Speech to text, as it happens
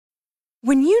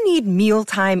When you need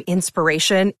mealtime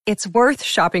inspiration, it's worth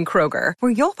shopping Kroger,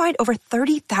 where you'll find over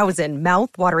 30,000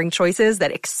 mouth-watering choices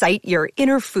that excite your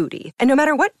inner foodie. And no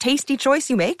matter what tasty choice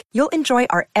you make, you'll enjoy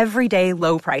our everyday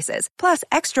low prices, plus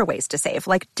extra ways to save,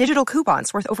 like digital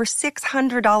coupons worth over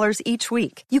 $600 each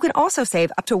week. You can also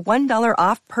save up to $1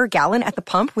 off per gallon at the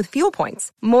pump with fuel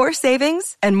points. More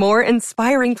savings and more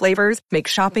inspiring flavors make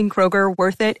shopping Kroger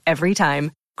worth it every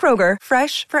time. Kroger,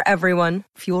 fresh for everyone.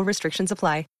 Fuel restrictions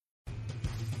apply.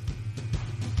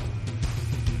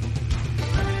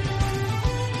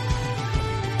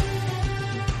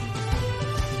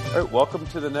 All right, welcome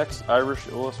to the next Irish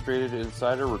Illustrated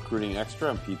Insider Recruiting Extra.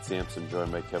 I'm Pete Sampson, joined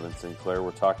by Kevin Sinclair.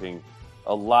 We're talking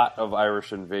a lot of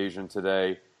Irish invasion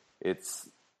today. It's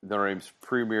Notre Dame's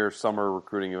premier summer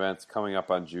recruiting events coming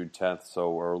up on June 10th,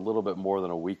 so we're a little bit more than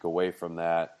a week away from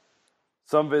that.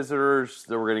 Some visitors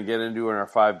that we're going to get into in our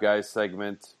Five Guys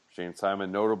segment, Shane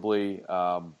Simon notably,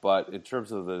 but in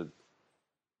terms of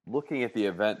looking at the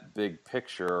event big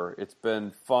picture, it's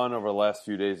been fun over the last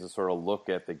few days to sort of look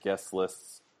at the guest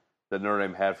lists that Notre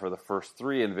Dame had for the first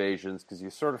three invasions, because you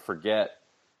sort of forget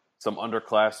some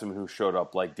underclassmen who showed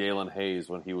up, like Dalen Hayes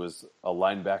when he was a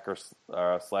linebacker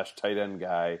slash tight end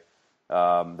guy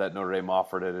that Notre Dame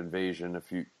offered at Invasion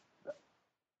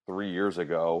 3 years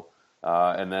ago.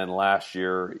 And then last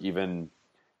year, even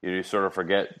you sort of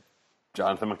forget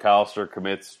Jonathan McAllister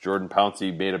commits. Jordan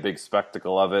Pouncey made a big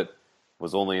spectacle of it,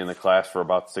 was only in the class for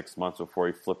about 6 months before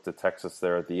he flipped to Texas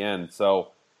there at the end.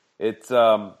 So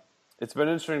it's been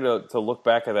interesting to look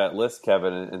back at that list,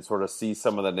 Kevin, and sort of see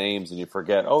some of the names, and you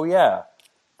forget, oh yeah,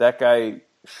 that guy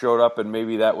showed up, and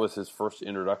maybe that was his first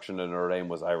introduction to Notre Dame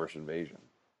was Irish Invasion.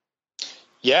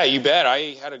 Yeah, you bet.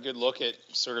 I had a good look at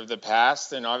sort of the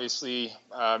past, and obviously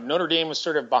Notre Dame was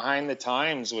sort of behind the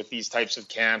times with these types of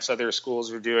camps. Other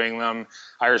schools were doing them,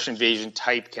 Irish Invasion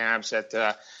type camps at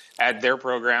their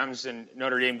programs, and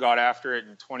Notre Dame got after it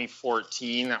in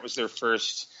 2014. That was their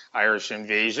first Irish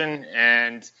Invasion,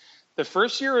 and the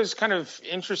first year was kind of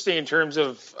interesting in terms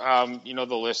of,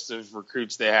 the list of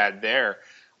recruits they had there.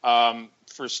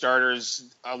 For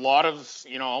starters, a lot of,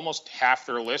 almost half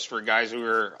their list were guys who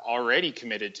were already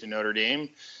committed to Notre Dame.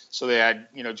 So they had,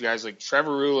 guys like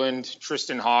Trevor Ruland,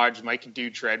 Tristan Hodge, Micah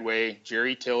Treadway,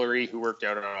 Jerry Tillery, who worked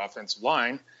out on our offensive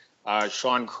line,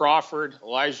 Sean Crawford,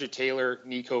 Elijah Taylor,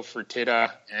 Nico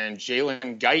Fertitta, and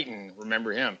Jalen Guyton.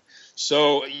 Remember him.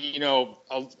 So,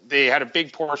 they had a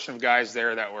big portion of guys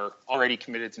there that were already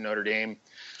committed to Notre Dame.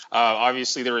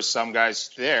 Obviously, there were some guys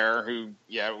there who,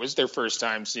 it was their first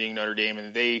time seeing Notre Dame,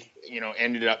 and they,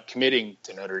 ended up committing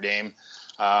to Notre Dame.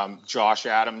 Josh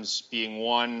Adams being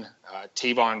one,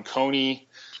 Tavon Coney.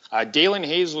 Dalen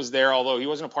Hayes was there, although he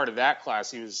wasn't a part of that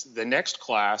class. He was the next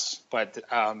class, but,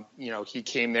 he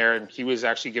came there, and he was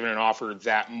actually given an offer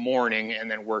that morning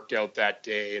and then worked out that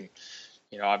day. And,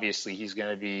 obviously he's going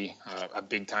to be a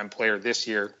big-time player this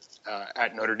year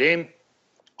at Notre Dame.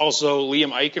 Also,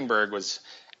 Liam Eichenberg was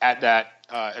at that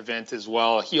event as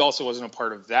well. He also wasn't a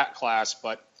part of that class,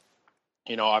 but,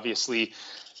 obviously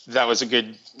that was a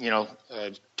good,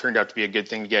 turned out to be a good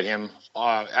thing to get him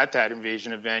at that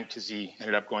Invasion event, because he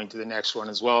ended up going to the next one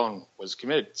as well and was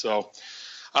committed. So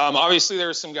obviously there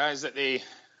were some guys that they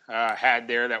had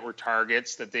there that were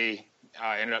targets that they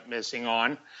ended up missing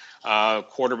on.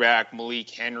 Quarterback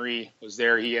Malik Henry was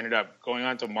there. He ended up going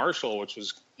on to Marshall, which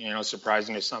was,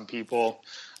 surprising to some people.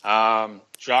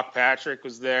 Jock Patrick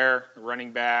was there,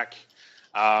 running back.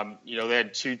 They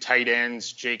had two tight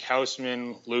ends, Jake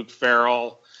Houseman, Luke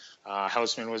Farrell.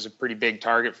 Houseman was a pretty big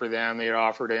target for them. They had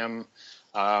offered him.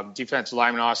 Defensive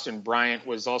lineman Austin Bryant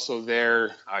was also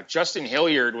there. Justin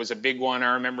Hilliard was a big one.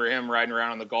 I remember him riding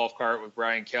around on the golf cart with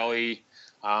Brian Kelly.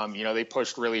 They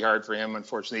pushed really hard for him.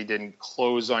 Unfortunately, didn't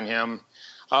close on him.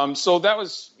 So that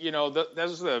was, that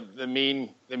was the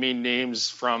main names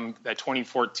from that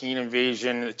 2014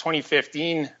 invasion. The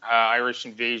 2015 Irish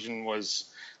Invasion was,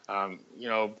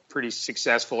 pretty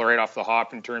successful right off the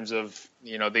hop in terms of,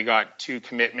 they got two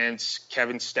commitments: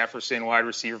 Kevin Stefferson, wide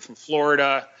receiver from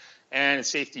Florida, and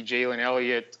safety Jalen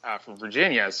Elliott from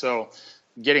Virginia. So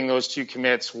getting those two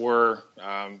commits were,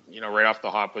 right off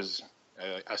the hop was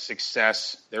a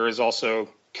success. There was also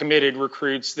committed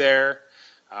recruits there.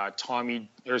 Tony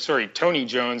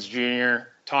Jones Jr.,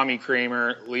 Tommy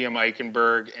Kramer, Liam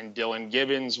Eichenberg, and Dylan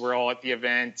Gibbons were all at the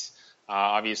event.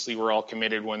 Obviously, were all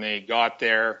committed when they got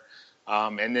there.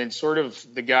 And then sort of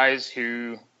the guys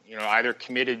who, either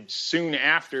committed soon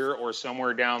after or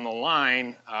somewhere down the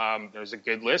line, there's a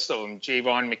good list of them: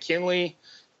 Javon McKinley,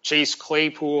 Chase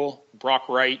Claypool, Brock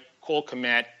Wright, Cole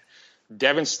Kmet,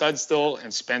 Devin Studstill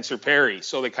and Spencer Perry.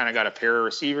 So they kind of got a pair of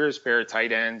receivers, pair of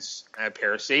tight ends, and a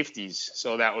pair of safeties.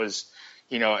 So that was,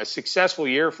 a successful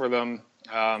year for them,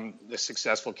 a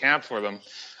successful camp for them.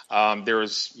 There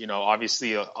was,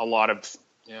 obviously a lot of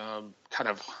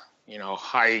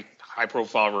high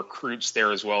profile recruits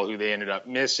there as well who they ended up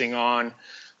missing on.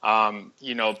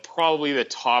 Probably the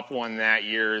top one that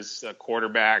year is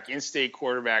the in-state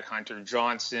quarterback Hunter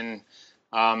Johnson.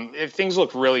 If things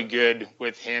look really good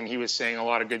with him, he was saying a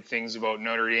lot of good things about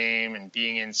Notre Dame and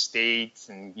being in state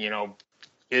and,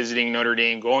 visiting Notre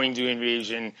Dame, going to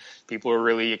Invasion. People were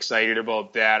really excited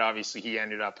about that. Obviously, he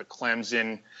ended up at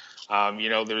Clemson.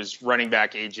 There's running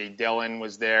back A.J. Dillon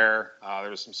was there. There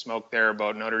was some smoke there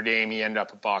about Notre Dame. He ended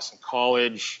up at Boston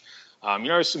College.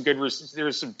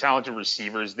 There's some talented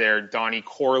receivers there. Donnie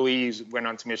Corley went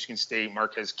on to Michigan State.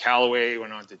 Marquez Callaway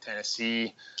went on to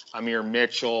Tennessee. Amir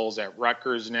Mitchell's at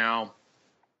Rutgers now.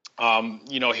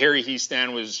 Harry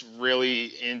Hiestand was really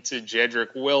into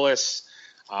Jedrick Willis.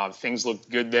 Things looked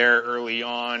good there early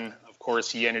on. Of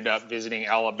course, he ended up visiting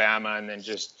Alabama, and then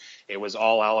it was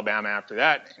all Alabama after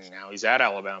that, and now he's at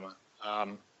Alabama.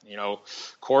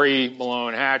 Corey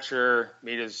Malone Hatcher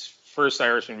made his first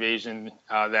Irish Invasion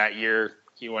that year.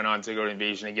 He went on to go to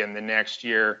Invasion again the next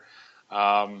year,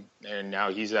 and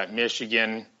now he's at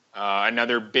Michigan.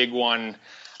 Another big one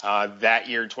that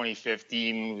year,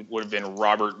 2015, would have been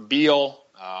Robert Beal.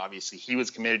 Obviously, he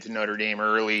was committed to Notre Dame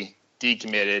early,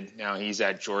 decommitted. Now he's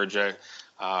at Georgia.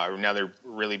 Another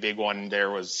really big one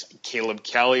there was Caleb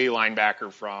Kelly,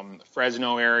 linebacker from the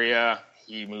Fresno area.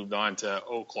 He moved on to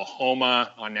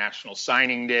Oklahoma on National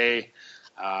Signing Day.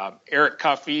 Eric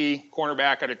Cuffey,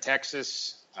 cornerback out of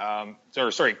Texas.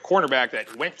 Cornerback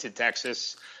that went to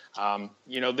Texas.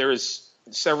 There was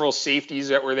several safeties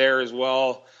that were there as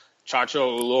well.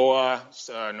 Chacho Ulloa,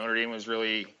 Notre Dame was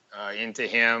really into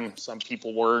him. Some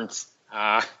people weren't.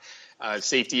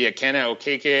 Safety Akena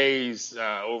Okeke, he's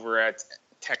over at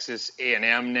Texas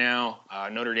A&M now.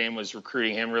 Notre Dame was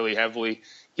recruiting him really heavily.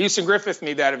 Houston Griffith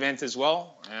made that event as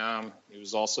well. He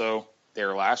was also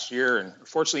there last year, and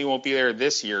unfortunately he won't be there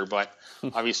this year, but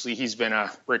obviously he's been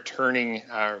a returning,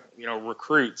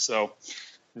 recruit. So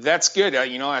that's good.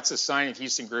 That's a sign if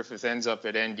Houston Griffith ends up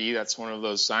at ND. That's one of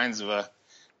those signs of a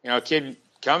kid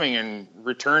coming and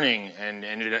returning and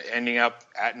ending up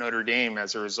at Notre Dame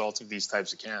as a result of these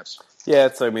types of camps. Yeah,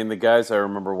 the guys I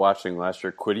remember watching last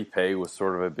year, Kwity Paye was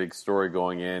sort of a big story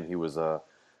going in. He was a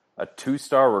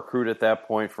 2-star recruit at that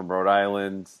point from Rhode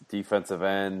Island, defensive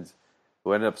end,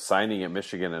 who ended up signing at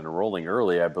Michigan and enrolling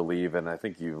early, I believe. And I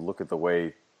think you look at the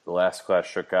way the last class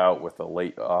shook out with a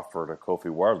late offer to Kofi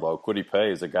Wardlow. Kwity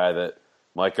Paye is a guy that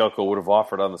Mike Elko would have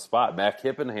offered on the spot. Mac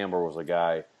Hippenhammer was a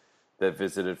guy that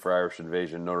visited for Irish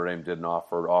Invasion. Notre Dame didn't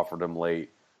offered him late.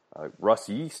 Russ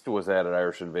Yeast was at an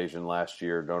Irish Invasion last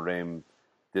year. Notre Dame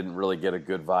didn't really get a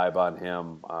good vibe on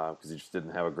him because he just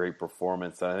didn't have a great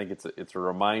performance. And I think it's a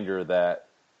reminder that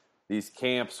these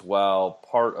camps, while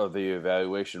part of the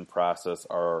evaluation process,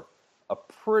 are a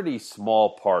pretty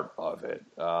small part of it.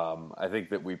 I think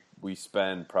that we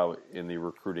spend probably in the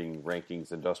recruiting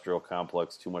rankings industrial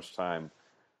complex too much time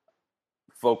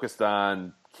focused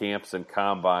on camps and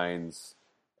combines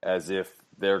as if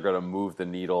they're going to move the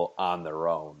needle on their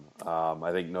own.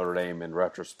 I think Notre Dame, in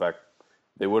retrospect,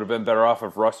 they would have been better off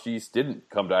if Russ Yeast didn't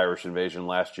come to Irish Invasion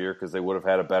last year because they would have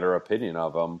had a better opinion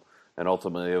of him. And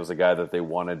ultimately, it was a guy that they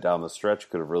wanted down the stretch,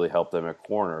 could have really helped them at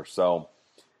corner. So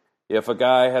if a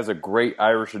guy has a great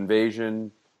Irish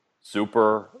Invasion,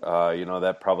 super,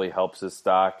 that probably helps his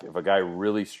stock. If a guy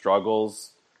really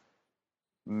struggles,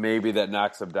 maybe that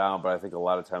knocks him down, but I think a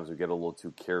lot of times we get a little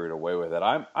too carried away with it.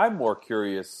 I'm more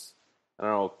curious, I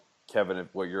don't know, Kevin,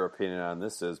 what your opinion on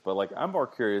this is, but I'm more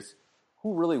curious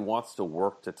who really wants to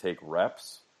work to take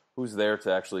reps, who's there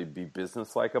to actually be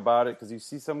businesslike about it, because you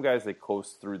see some guys, they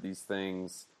coast through these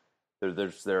things, they're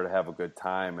just there to have a good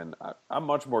time, and I'm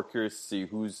much more curious to see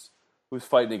who's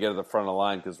fighting to get to the front of the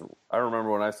line, because I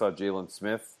remember when I saw Jalen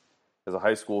Smith as a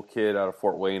high school kid out of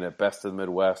Fort Wayne at Best of the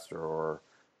Midwest or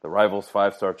the Rivals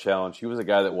 5-Star Challenge. He was a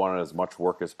guy that wanted as much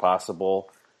work as possible.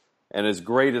 And as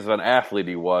great as an athlete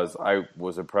he was, I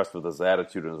was impressed with his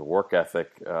attitude and his work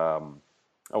ethic. I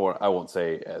won't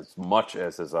say as much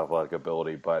as his athletic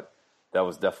ability, but that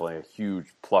was definitely a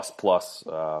huge plus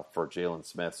for Jalen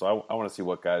Smith. So I want to see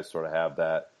what guys sort of have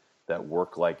that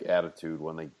work-like attitude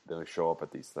when they show up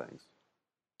at these things.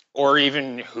 Or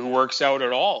even who works out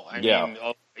at all. I mean,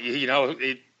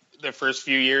 the first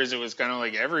few years it was kind of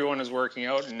like everyone was working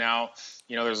out, and now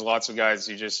there's lots of guys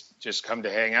who just come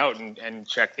to hang out and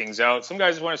check things out. Some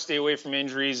guys want to stay away from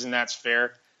injuries, and that's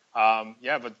fair.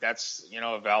 But that's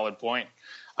a valid point.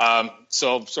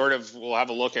 So sort of we'll have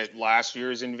a look at last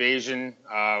year's invasion.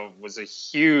 Was a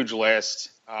huge list,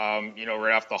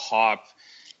 right off the hop.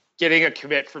 Getting a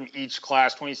commit from each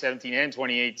class, 2017 and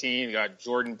 2018. We got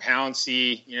Jordan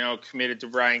Pouncey, committed to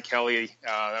Brian Kelly.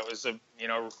 That was a,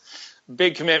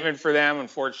 big commitment for them.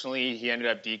 Unfortunately, he ended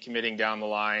up decommitting down the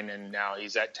line, and now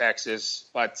he's at Texas.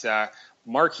 But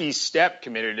Marquis Stepp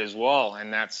committed as well,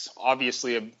 and that's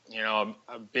obviously a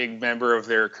big member of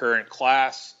their current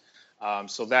class.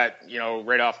 So that,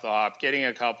 right off the hop, getting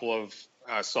a couple of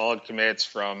solid commits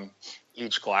from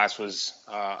each class was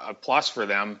a plus for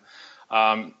them.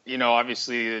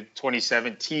 Obviously the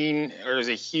 2017, there was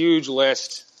a huge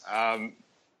list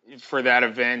for that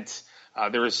event.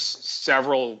 There was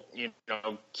several,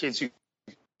 kids who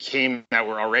came that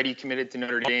were already committed to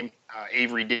Notre Dame.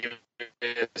 Avery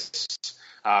Davis,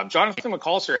 Jonathan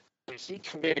McCulster, he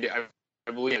committed,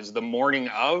 I believe it was the morning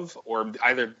of, or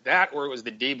either that or it was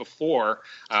the day before.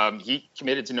 He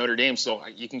committed to Notre Dame, so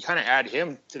you can kind of add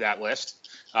him to that list.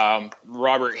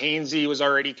 Robert Hainsey was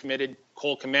already committed.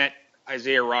 Cole Kmet,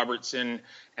 Isaiah Robertson,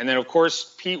 and then of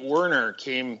course Pete Werner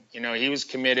came. He was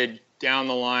committed down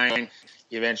the line.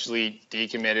 He eventually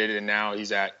decommitted, and now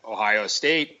he's at Ohio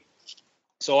State.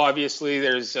 So obviously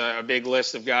there's a big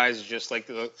list of guys, just like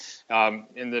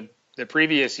in the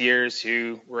previous years,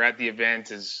 who were at the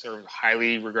event as sort of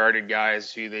highly regarded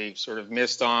guys who they sort of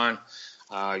missed on.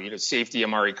 Safety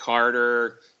Amari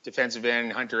Carter, defensive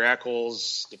end Hunter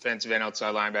Eccles, defensive end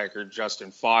outside linebacker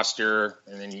Justin Foster,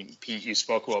 and then Pete, you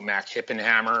spoke about Mac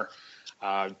Hippenhammer.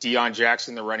 Deion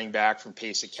Jackson, the running back from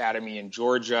Pace Academy in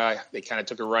Georgia. They kind of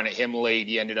took a run at him late.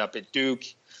 He ended up at Duke.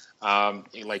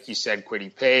 Like you said,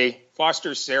 Kwity Paye.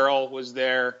 Foster Sarrell was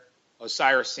there.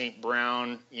 Osiris St.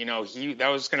 Brown. That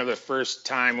was kind of the first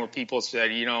time where people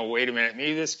said, wait a minute,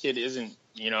 maybe this kid isn't,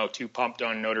 too pumped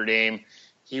on Notre Dame.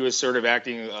 He was sort of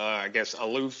acting,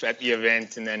 aloof at the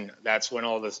event, and then that's when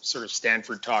all the sort of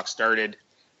Stanford talk started.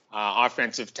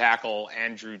 Offensive tackle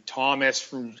Andrew Thomas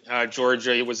from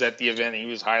Georgia, he was at the event. He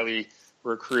was highly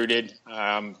recruited.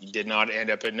 He did not end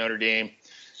up at Notre Dame.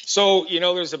 So,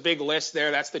 there's a big list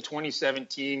there. That's the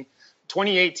 2017.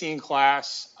 2018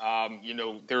 class,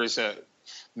 there was a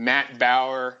Matt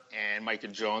Bauer and Micah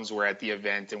Jones were at the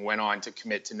event and went on to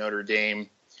commit to Notre Dame.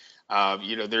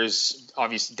 There's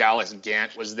obviously Dallas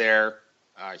Gant was there.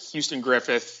 Houston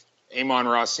Griffith, Amon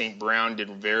Ross St. Brown did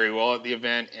very well at the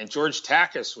event, and George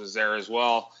Takis was there as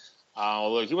well.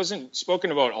 Although he wasn't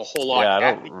spoken about a whole lot. Yeah,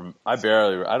 I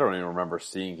don't even remember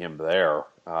seeing him there.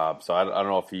 So I don't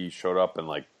know if he showed up and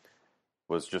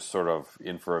was just sort of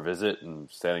in for a visit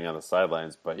and standing on the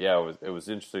sidelines. But yeah, it was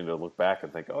interesting to look back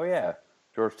and think, oh yeah,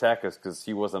 George Takis, because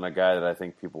he wasn't a guy that I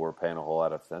think people were paying a whole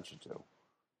lot of attention to.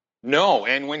 No,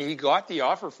 and when he got the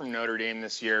offer from Notre Dame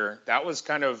this year, that was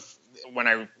kind of when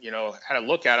I, had a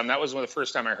look at him. That was one of the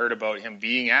first time I heard about him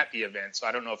being at the event. So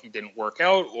I don't know if he didn't work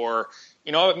out or,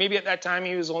 maybe at that time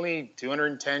he was only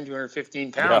 210,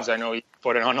 215 pounds. Yeah. I know he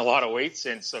put on a lot of weight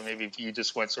since, so maybe he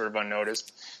just went sort of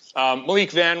unnoticed. Malik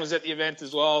Vann was at the event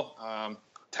as well.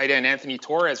 Tight end Anthony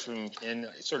Torres from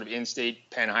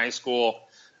in-state Penn High School.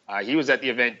 He was at the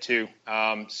event too.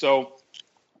 So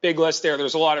big list there.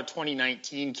 There's a lot of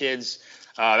 2019 kids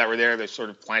that were there that sort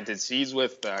of planted seeds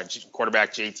with.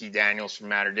 Quarterback JT Daniels from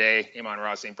Mater Dei, Amon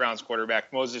Ross St. Brown's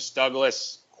quarterback, Moses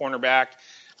Douglas, cornerback.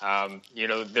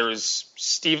 There was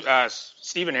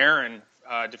Stephen Aaron,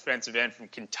 defensive end from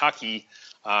Kentucky.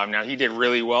 Now he did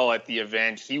really well at the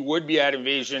event. He would be at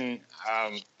Invasion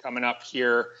coming up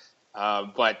here.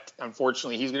 But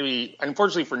unfortunately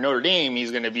for Notre Dame, he's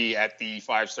going to be at the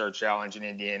 5-Star Challenge in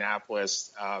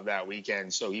Indianapolis that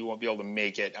weekend. So he won't be able to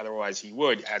make it. Otherwise he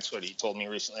would. That's what he told me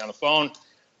recently on the phone.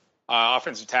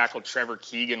 Offensive tackle Trevor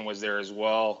Keegan was there as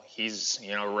well. He's,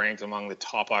 ranked among the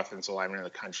top offensive linemen in the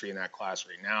country in that class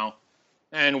right now.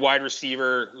 And wide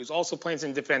receiver, who's also playing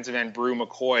some defensive end, Brew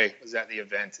McCoy, was at the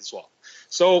event as well.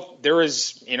 So there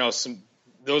was,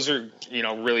 those are,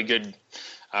 really good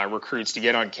recruits to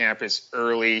get on campus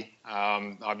early.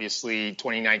 Obviously,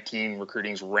 2019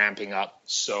 recruiting's ramping up.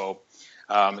 So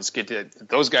it's good that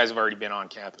those guys have already been on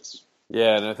campus.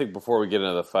 Yeah, and I think before we get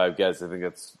into the 5 guys, I think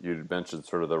you mentioned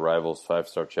sort of the Rivals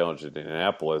 5-Star Challenge in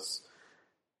Indianapolis.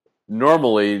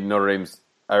 Normally, Notre Dame's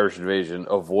Irish Invasion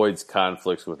avoids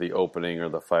conflicts with the opening or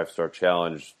the 5-Star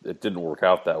Challenge. It didn't work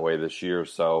out that way this year.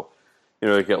 So,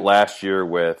 you get last year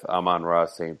with Amon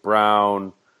Ross St.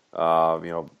 Brown. I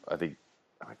can't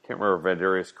remember if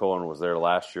Vandarius Cohen was there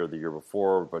last year or the year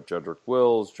before, but Jedrick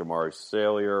Wills, Jamari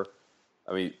Salyer.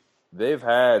 I mean, they've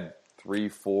had 3,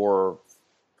 4,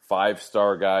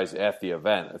 5-star guys at the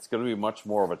event. It's going to be much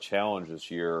more of a challenge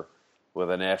this year with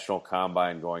a national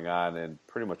combine going on, and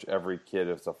pretty much every kid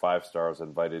that's a 5-star is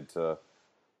invited to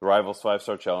the Rivals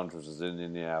 5-Star Challenge, which is in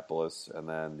Indianapolis, and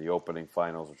then the opening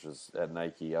finals, which is at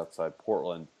Nike outside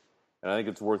Portland. And I think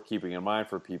it's worth keeping in mind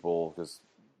for people because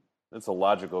it's a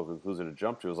logical conclusion to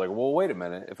jump to. It's like, well, wait a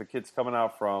minute. If a kid's coming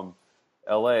out from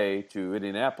L.A. to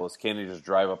Indianapolis, can't he just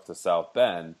drive up to South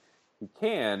Bend? He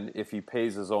can if he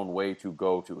pays his own way to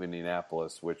go to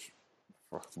Indianapolis, which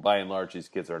by and large these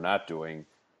kids are not doing.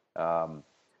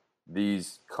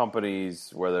 These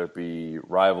companies, whether it be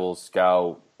Rivals,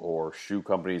 Scout, or shoe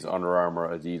companies, Under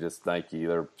Armour, Adidas, Nike,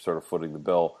 they're sort of footing the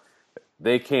bill.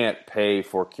 They can't pay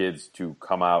for kids to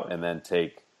come out and then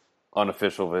take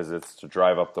unofficial visits to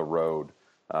drive up the road.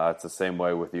 It's the same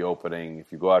way with the opening.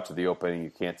 If you go out to the opening,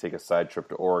 you can't take a side trip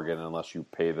to Oregon unless you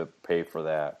pay for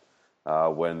that.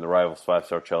 When the Rivals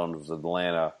 5-Star Challenge was in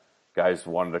Atlanta, guys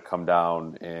wanted to come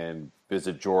down and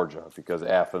visit Georgia because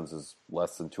Athens is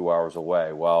less than 2 hours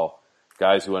away. Well,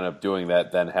 guys who end up doing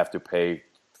that then have to pay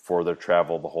for their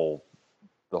travel the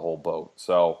whole boat.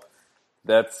 So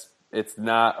it's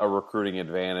not a recruiting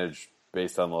advantage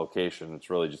based on location. It's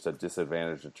really just a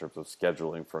disadvantage in terms of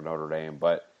scheduling for Notre Dame.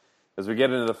 But as we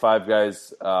get into the five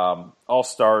guys, I'll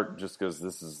start just because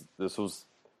this was,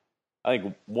 I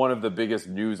think, one of the biggest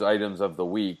news items of the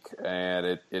week, and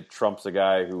it trumps a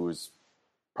guy who's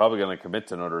probably going to commit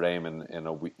to Notre Dame in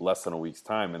a week, less than a week's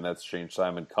time, and that's Shane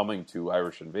Simon coming to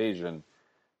Irish Invasion,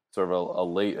 sort of a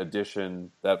late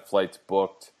addition. That flight's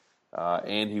booked,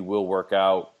 and he will work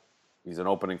out. He's an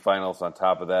opening finalist on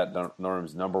top of that. Notre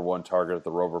Dame's number one target at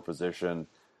the rover position.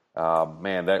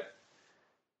 Man, that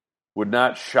would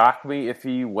not shock me if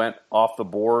he went off the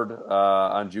board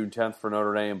on June 10th for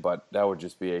Notre Dame, but that would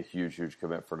just be a huge, huge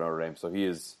commit for Notre Dame. So he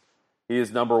is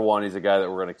number one. He's a guy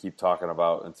that we're going to keep talking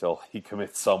about until he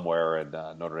commits somewhere, and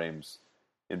Notre Dame's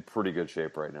in pretty good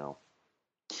shape right now.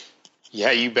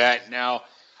 Yeah, you bet. Now,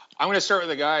 I'm going to start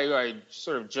with a guy who I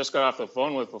sort of just got off the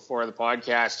phone with before the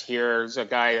podcast here. He's a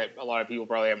guy that a lot of people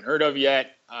probably haven't heard of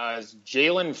yet.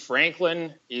 Jalen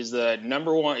Franklin is the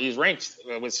number one. He's ranked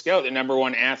with Scout the number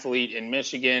one athlete in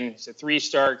Michigan. He's a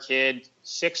 3-star kid,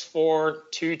 6'4",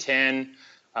 210.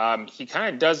 He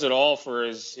kind of does it all for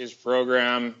his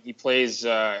program. He plays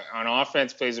on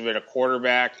offense, plays a bit of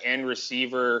quarterback and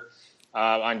receiver.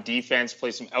 On defense,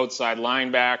 plays some outside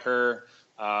linebacker.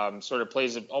 Sort of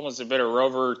plays almost a bit of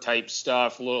rover type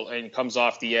stuff, and comes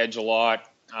off the edge a lot.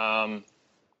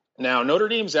 Now, Notre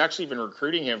Dame's actually been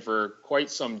recruiting him for quite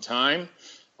some time.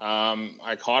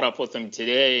 I caught up with him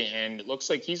today, and it looks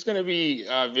like he's going to be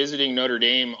visiting Notre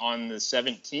Dame on the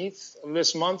 17th of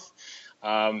this month.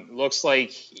 Looks like,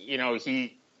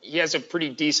 he has a pretty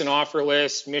decent offer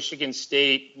list. Michigan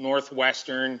State,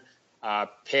 Northwestern,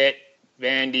 Pitt,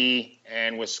 Vandy,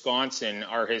 and Wisconsin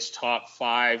are his top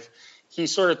 5. He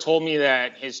sort of told me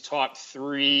that his top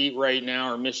 3 right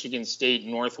now are Michigan State,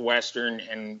 Northwestern,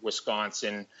 and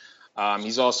Wisconsin.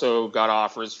 He's also got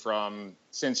offers from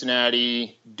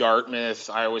Cincinnati, Dartmouth,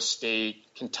 Iowa State,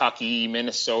 Kentucky,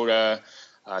 Minnesota,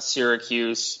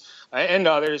 Syracuse, and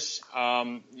others.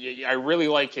 I really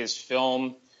like his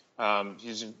film.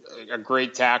 He's a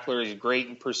great tackler. He's great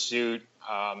in pursuit.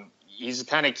 He's the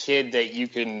kind of kid that you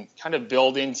can kind of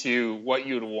build into what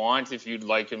you'd want if you'd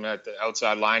like him at the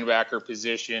outside linebacker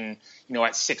position.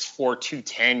 At 6'4",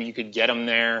 210, you could get him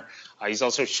there. He's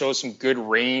also shows some good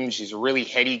range. He's a really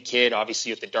heady kid,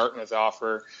 obviously at the Dartmouth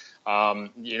offer.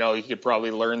 He could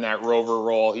probably learn that rover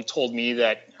role. He told me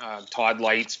that Todd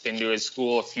Light's been to his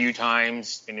school a few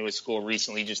times, been to his school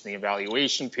recently just in the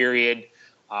evaluation period.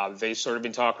 They've sort of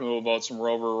been talking to him about some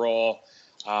rover role.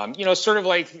 Sort of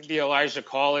like the Elijah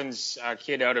Collins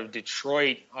kid out of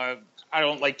Detroit. I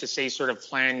don't like to say sort of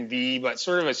plan B, but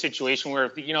sort of a situation where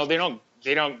if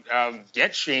they don't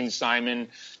get Shane Simon,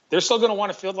 they're still going to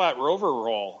want to fill that rover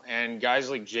role. And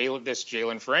guys like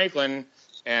Jalen Franklin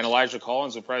and Elijah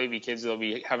Collins will probably be kids they'll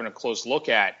be having a close look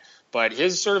at. But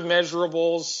his sort of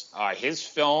measurables, his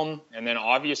film, and then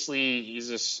obviously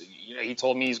he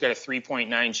told me he's got a 3.9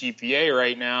 GPA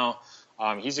right now.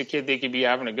 He's a kid they could be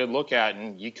having a good look at,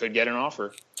 and you could get an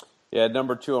offer. Yeah,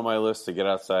 number 2 on my list to get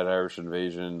outside Irish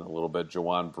Invasion a little bit,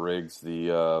 Jawan Briggs,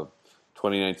 the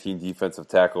 2019 defensive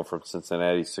tackle from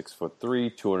Cincinnati,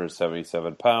 6'3",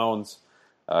 277 pounds.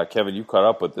 Kevin, you caught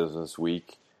up with this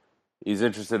week. He's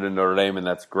interested in Notre Dame, and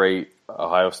that's great.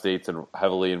 Ohio State's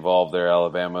heavily involved there.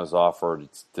 Alabama's offered.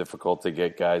 It's difficult to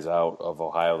get guys out of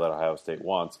Ohio that Ohio State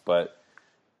wants, but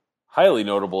highly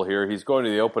notable here, he's going to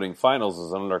the opening finals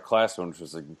as an underclassman, which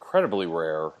is incredibly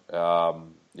rare.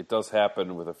 It does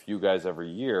happen with a few guys every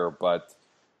year, but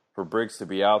for Briggs to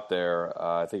be out there,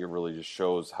 I think it really just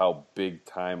shows how big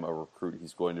time a recruit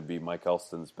he's going to be. Mike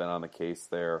Elston's been on the case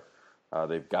there.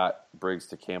 They've got Briggs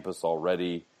to campus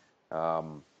already.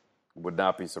 Would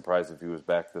not be surprised if he was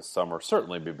back this summer.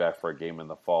 Certainly be back for a game in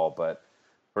the fall, but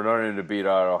for Notre Dame to beat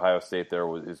out Ohio State there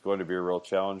is going to be a real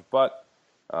challenge. But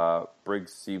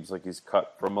Briggs seems like he's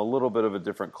cut from a little bit of a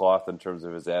different cloth in terms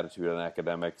of his attitude on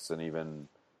academics, and even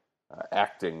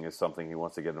acting is something he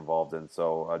wants to get involved in.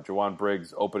 So Jowon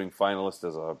Briggs, opening finalist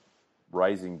as a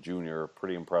rising junior,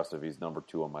 pretty impressive. He's number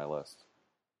 2 on my list.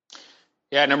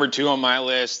 Yeah, number 2 on my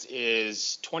list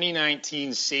is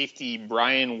 2019 safety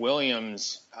Brian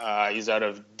Williams. He's out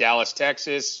of Dallas,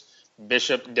 Texas.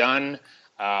 Bishop Dunn.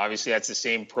 Obviously, that's the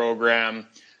same program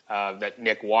that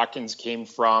Nick Watkins came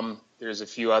from. There's a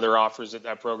few other offers at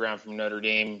that program from Notre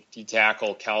Dame.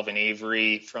 D-tackle Calvin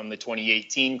Avery from the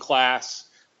 2018 class.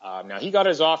 Now, he got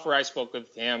his offer. I spoke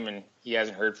with him, and he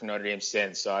hasn't heard from Notre Dame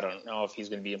since, so I don't know if he's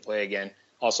going to be in play again.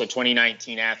 Also,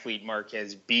 2019 athlete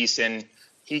Marquez Beeson.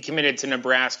 He committed to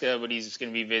Nebraska, but he's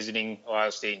going to be visiting Ohio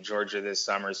State and Georgia this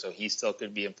summer, so he still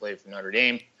could be in play for Notre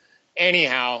Dame.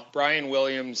 Anyhow, Brian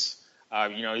Williams,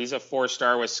 he's a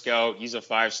 4-star with Scout. He's a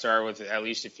 5-star with at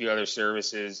least a few other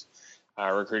services,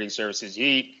 recruiting services.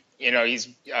 He's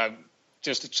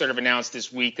just sort of announced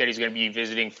this week that he's going to be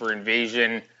visiting for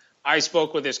Invasion. I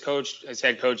spoke with his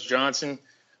head coach Johnson.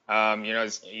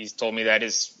 He's told me that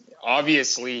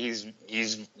obviously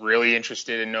he's really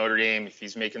interested in Notre Dame. If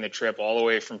he's making the trip all the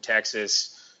way from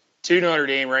Texas to Notre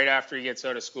Dame right after he gets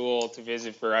out of school to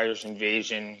visit for Irish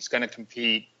Invasion, he's going to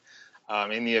compete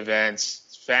in the events.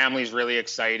 His family's really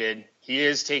excited. He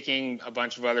is taking a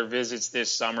bunch of other visits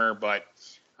this summer, but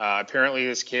apparently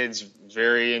this kid's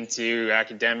very into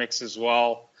academics as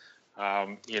well.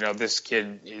 This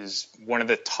kid is one of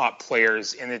the top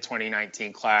players in the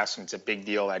 2019 class, and it's a big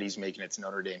deal that he's making it to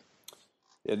Notre Dame.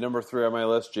 Yeah, number 3 on my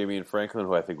list, Jamian Franklin,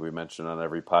 who I think we mentioned on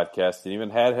every podcast, and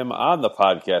even had him on the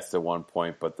podcast at one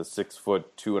point, but the 6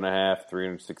 foot,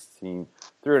 2.5,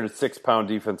 306-pound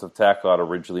defensive tackle out of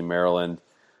Ridgely, Maryland,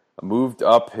 moved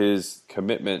up his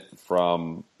commitment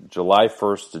from July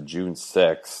 1st to June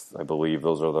 6th, I believe.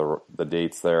 Those are the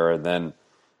dates there. And then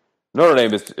Notre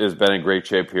Dame has been in great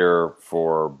shape here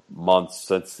for months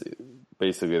since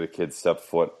basically the kid stepped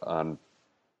foot on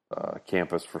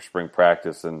campus for spring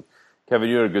practice. And Kevin,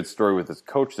 you had a good story with his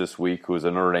coach this week, who is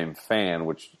a Notre Dame fan,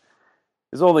 which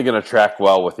is only going to track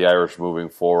well with the Irish moving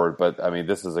forward. But, I mean,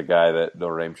 this is a guy that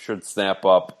Notre Dame should snap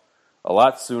up a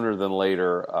lot sooner than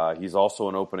later. He's also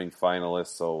an opening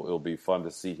finalist, so it'll be fun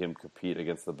to see him compete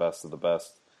against the best of the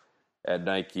best at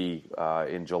Nike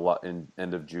in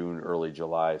end of June, early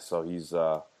July. So he's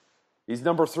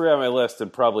number 3 on my list,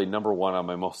 and probably number 1 on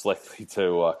my most likely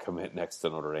to commit next to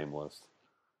Notre Dame list.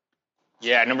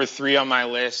 Yeah, number 3 on my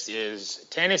list is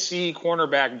Tennessee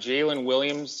cornerback Jalen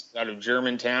Williams out of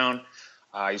Germantown.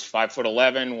 He's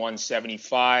 5'11",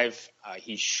 175.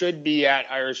 He should be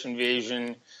at Irish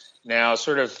Invasion. Now,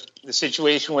 sort of the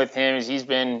situation with him is he's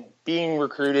been being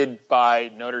recruited by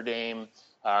Notre Dame.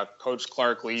 Coach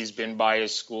Clark Lee's been by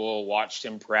his school, watched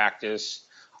him practice.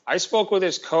 I spoke with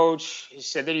his coach. He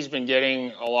said that he's been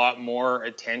getting a lot more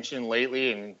attention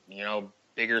lately, and,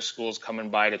 bigger schools coming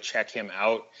by to check him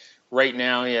out. Right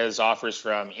now, he has offers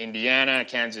from Indiana,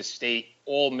 Kansas State,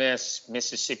 Ole Miss,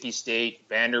 Mississippi State,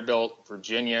 Vanderbilt,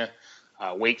 Virginia,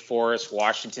 Wake Forest,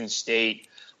 Washington State.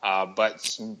 But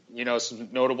some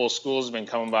notable schools have been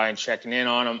coming by and checking in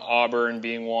on him. Auburn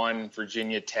being one,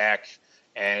 Virginia Tech,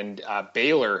 and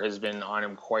Baylor has been on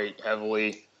him quite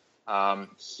heavily.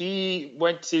 He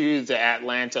went to the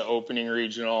Atlanta opening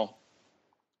regional.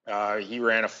 He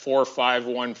ran a 4.5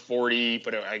 140,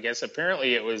 but I guess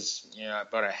apparently it was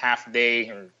about a half day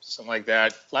or something like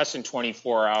that, less than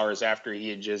 24 hours after he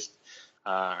had just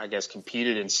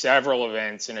competed in several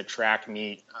events in a track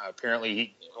meet.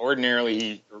 Apparently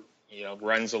he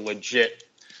runs a legit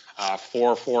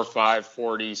 4.45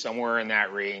 40, somewhere in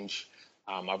that range.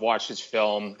 I've watched his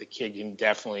film. The kid can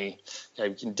definitely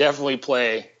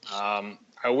play.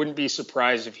 I wouldn't be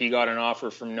surprised if he got an offer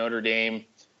from Notre Dame.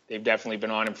 They've definitely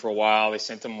been on him for a while. They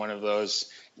sent him one of those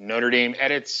Notre Dame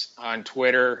edits on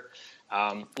Twitter.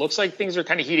 Looks like things are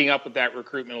kind of heating up with that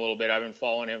recruitment a little bit. I've been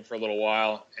following him for a little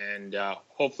while, and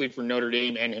hopefully for Notre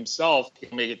Dame and himself,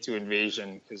 he'll make it to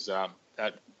Invasion, because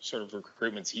that sort of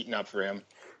recruitment's heating up for him.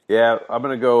 Yeah, I'm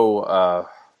going to go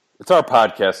it's our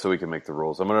podcast, so we can make the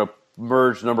rules. I'm going to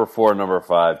merge number 4 and number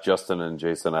 5, Justin and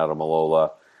Jason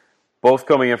Adamalola, both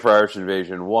coming in for Irish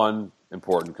Invasion. 1,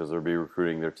 important because they'll be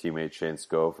recruiting their teammate Shane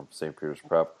Scoe from St. Peter's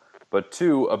Prep. But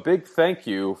 2, a big thank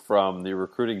you from the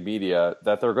recruiting media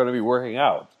that they're going to be working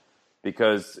out.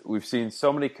 because we've seen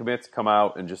so many commits come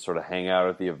out and just sort of hang out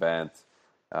at the event.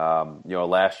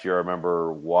 Last year I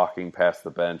remember walking past the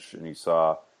bench and you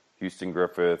saw Houston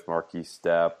Griffith, Marquis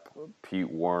Stepp, Pete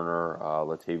Warner,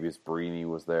 Latavius Brini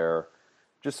was there,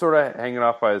 just sort of hanging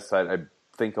off by his side. I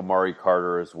think Amari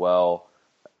Carter as well.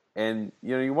 And,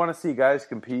 you want to see guys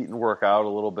compete and work out a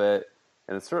little bit.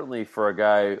 And certainly for a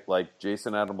guy like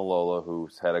Jason Adamalola,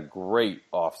 who's had a great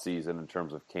offseason in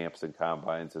terms of camps and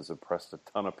combines, has impressed a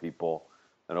ton of people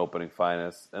in opening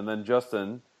finest. And then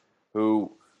Justin,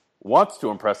 who wants to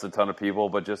impress a ton of people,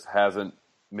 but just hasn't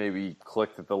maybe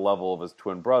clicked at the level of his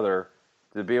twin brother,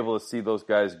 to be able to see those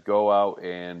guys go out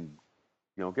and,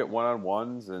 get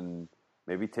one-on-ones and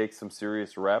maybe take some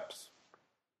serious reps,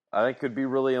 I think could be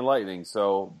really enlightening.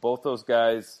 So both those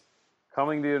guys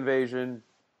coming to Invasion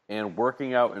and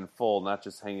working out in full, not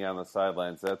just hanging on the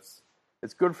sidelines,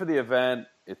 it's good for the event.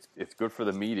 It's good for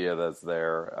the media that's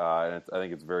there, and I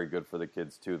think it's very good for the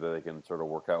kids too, that they can sort of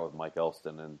work out with Mike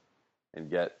Elston and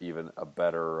get even a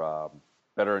better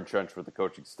entrenched with the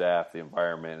coaching staff, the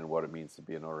environment, and what it means to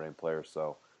be a Notre Dame player.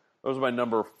 So those are my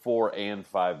number 4 and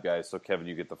 5 guys. So Kevin,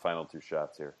 you get the final 2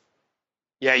 shots here.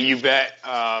 Yeah, you bet.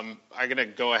 I'm gonna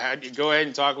go ahead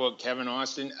and talk about Kevin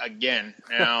Austin again.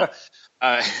 Now,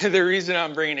 the reason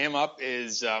I'm bringing him up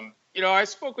is, I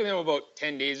spoke with him about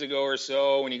 10 days ago or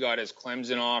so when he got his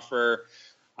Clemson offer.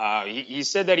 He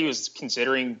said that he was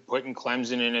considering putting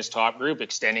Clemson in his top group,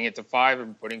 extending it to 5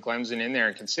 and putting Clemson in there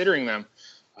and considering them.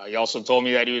 He also told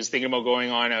me that he was thinking about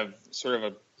going on a sort of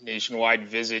a nationwide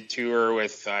visit tour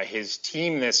with his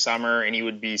team this summer, and he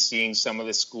would be seeing some of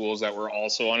the schools that were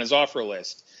also on his offer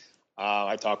list.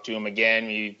 I talked to him again,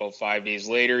 maybe about 5 days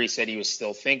later. He said he was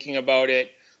still thinking about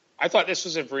it. I thought this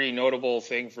was a pretty notable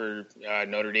thing for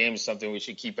Notre Dame, something we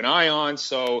should keep an eye on.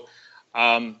 So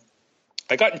I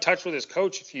got in touch with his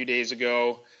coach a few days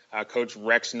ago, Coach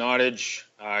Rex Nottage.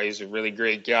 He's a really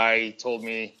great guy. He told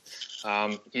me,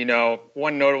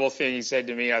 one notable thing he said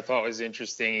to me I thought was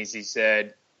interesting is he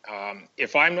said,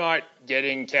 if I'm not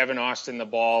getting Kevin Austin the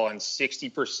ball on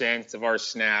 60% of our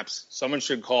snaps, someone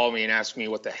should call me and ask me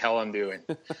what the hell I'm doing.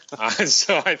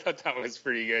 So I thought that was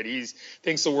pretty good. He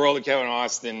thinks the world of Kevin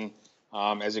Austin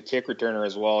as a kick returner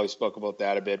as well. He spoke about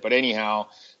that a bit. But anyhow,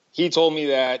 he told me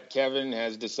that Kevin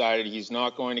has decided he's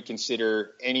not going to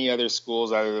consider any other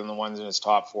schools other than the ones in his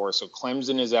top 4. So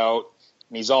Clemson is out,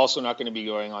 and he's also not going to be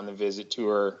going on the visit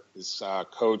tour. His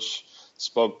coach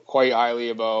spoke quite highly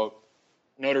about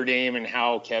Notre Dame and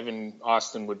how Kevin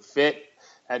Austin would fit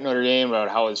at Notre Dame, about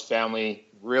how his family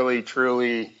really,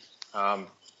 truly are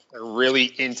really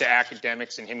into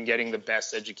academics and him getting the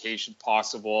best education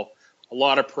possible. A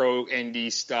lot of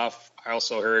pro-ND stuff. I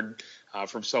also heard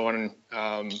from someone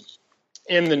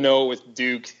in the know with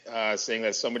Duke saying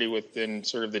that somebody within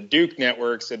sort of the Duke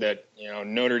network said that,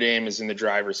 Notre Dame is in the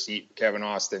driver's seat for Kevin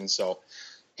Austin. So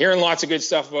hearing lots of good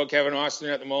stuff about Kevin Austin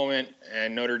at the moment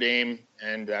and Notre Dame,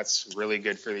 and that's really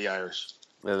good for the Irish.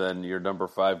 And then your number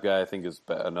 5 guy, I think, is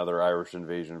another Irish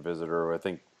Invasion visitor who I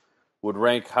think would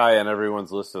rank high on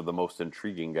everyone's list of the most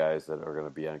intriguing guys that are going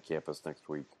to be on campus next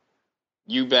week.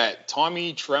 You bet.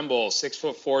 Tommy Tremble,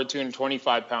 6'4",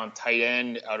 225-pound tight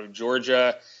end out of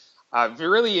Georgia.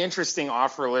 Really interesting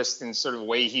offer list and sort of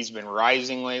way he's been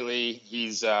rising lately.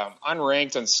 He's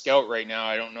unranked on Scout right now.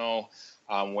 I don't know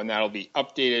when that'll be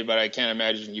updated, but I can't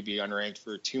imagine he'd be unranked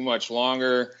for too much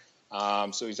longer.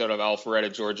 So he's out of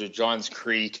Alpharetta, Georgia, Johns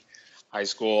Creek High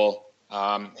School.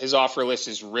 His offer list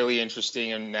is really interesting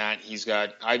in that he's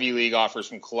got Ivy League offers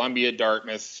from Columbia,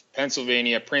 Dartmouth,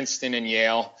 Pennsylvania, Princeton, and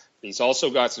Yale. He's also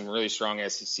got some really strong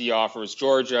SEC offers,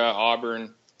 Georgia,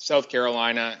 Auburn, South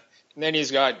Carolina. And then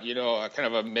he's got, a kind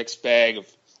of a mixed bag of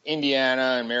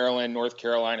Indiana and Maryland, North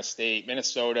Carolina State,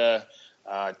 Minnesota,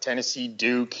 Tennessee,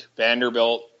 Duke,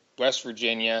 Vanderbilt, West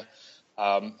Virginia.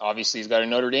 Obviously, he's got a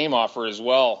Notre Dame offer as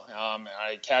well.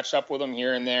 I catch up with him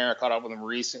here and there. I caught up with him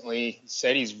recently. He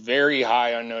said he's very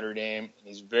high on Notre Dame, and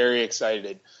he's very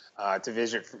excited to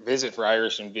visit for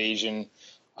Irish Invasion.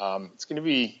 It's going to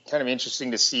be kind of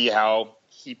interesting to see how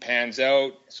he pans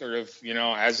out, sort of,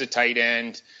 as a tight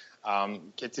end.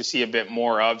 Get to see a bit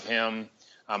more of him.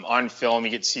 On film, you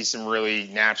get to see some really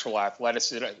natural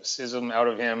athleticism out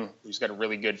of him. He's got a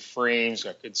really good frame. He's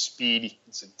got good speed.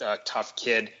 He's a tough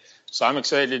kid. So I'm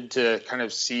excited to kind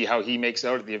of see how he makes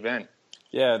out at the event.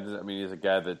 Yeah, I mean, he's a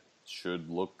guy that should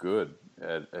look good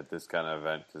at this kind of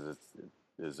event because it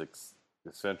is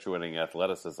accentuating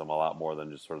athleticism a lot more than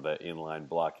just sort of that inline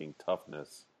blocking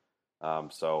toughness.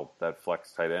 So that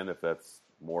flex tight end, if that's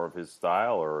more of his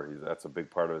style or that's a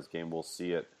big part of his game, we'll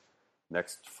see it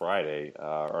next Saturday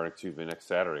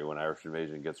when Irish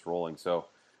Invasion gets rolling. So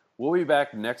we'll be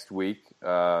back next week.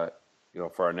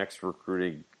 for our next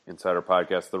Recruiting Insider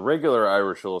podcast. The regular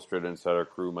Irish Illustrated Insider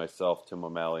crew, myself, Tim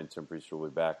O'Malley, and Tim Priester will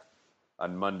be back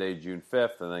on Monday, June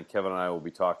 5th, and then Kevin and I will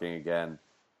be talking again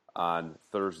on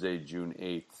Thursday, June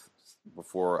 8th,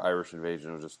 before Irish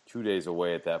Invasion. It was just 2 days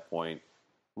away at that point.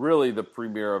 Really the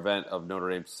premier event of Notre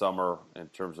Dame's summer in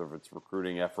terms of its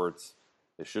recruiting efforts.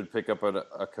 They should pick up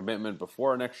a commitment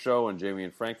before our next show, and Jamie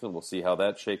and Franklin. We'll see how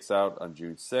that shakes out on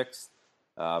June 6th.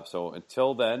 So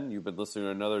until then, you've been listening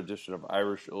to another edition of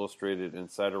Irish Illustrated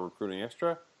Insider Recruiting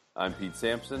Extra. I'm Pete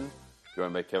Sampson,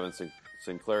 joined by Kevin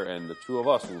Sinclair, and the two of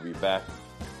us will be back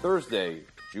Thursday,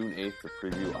 June 8th, to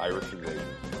preview Irish Invasion.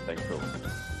 Thanks for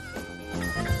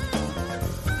listening.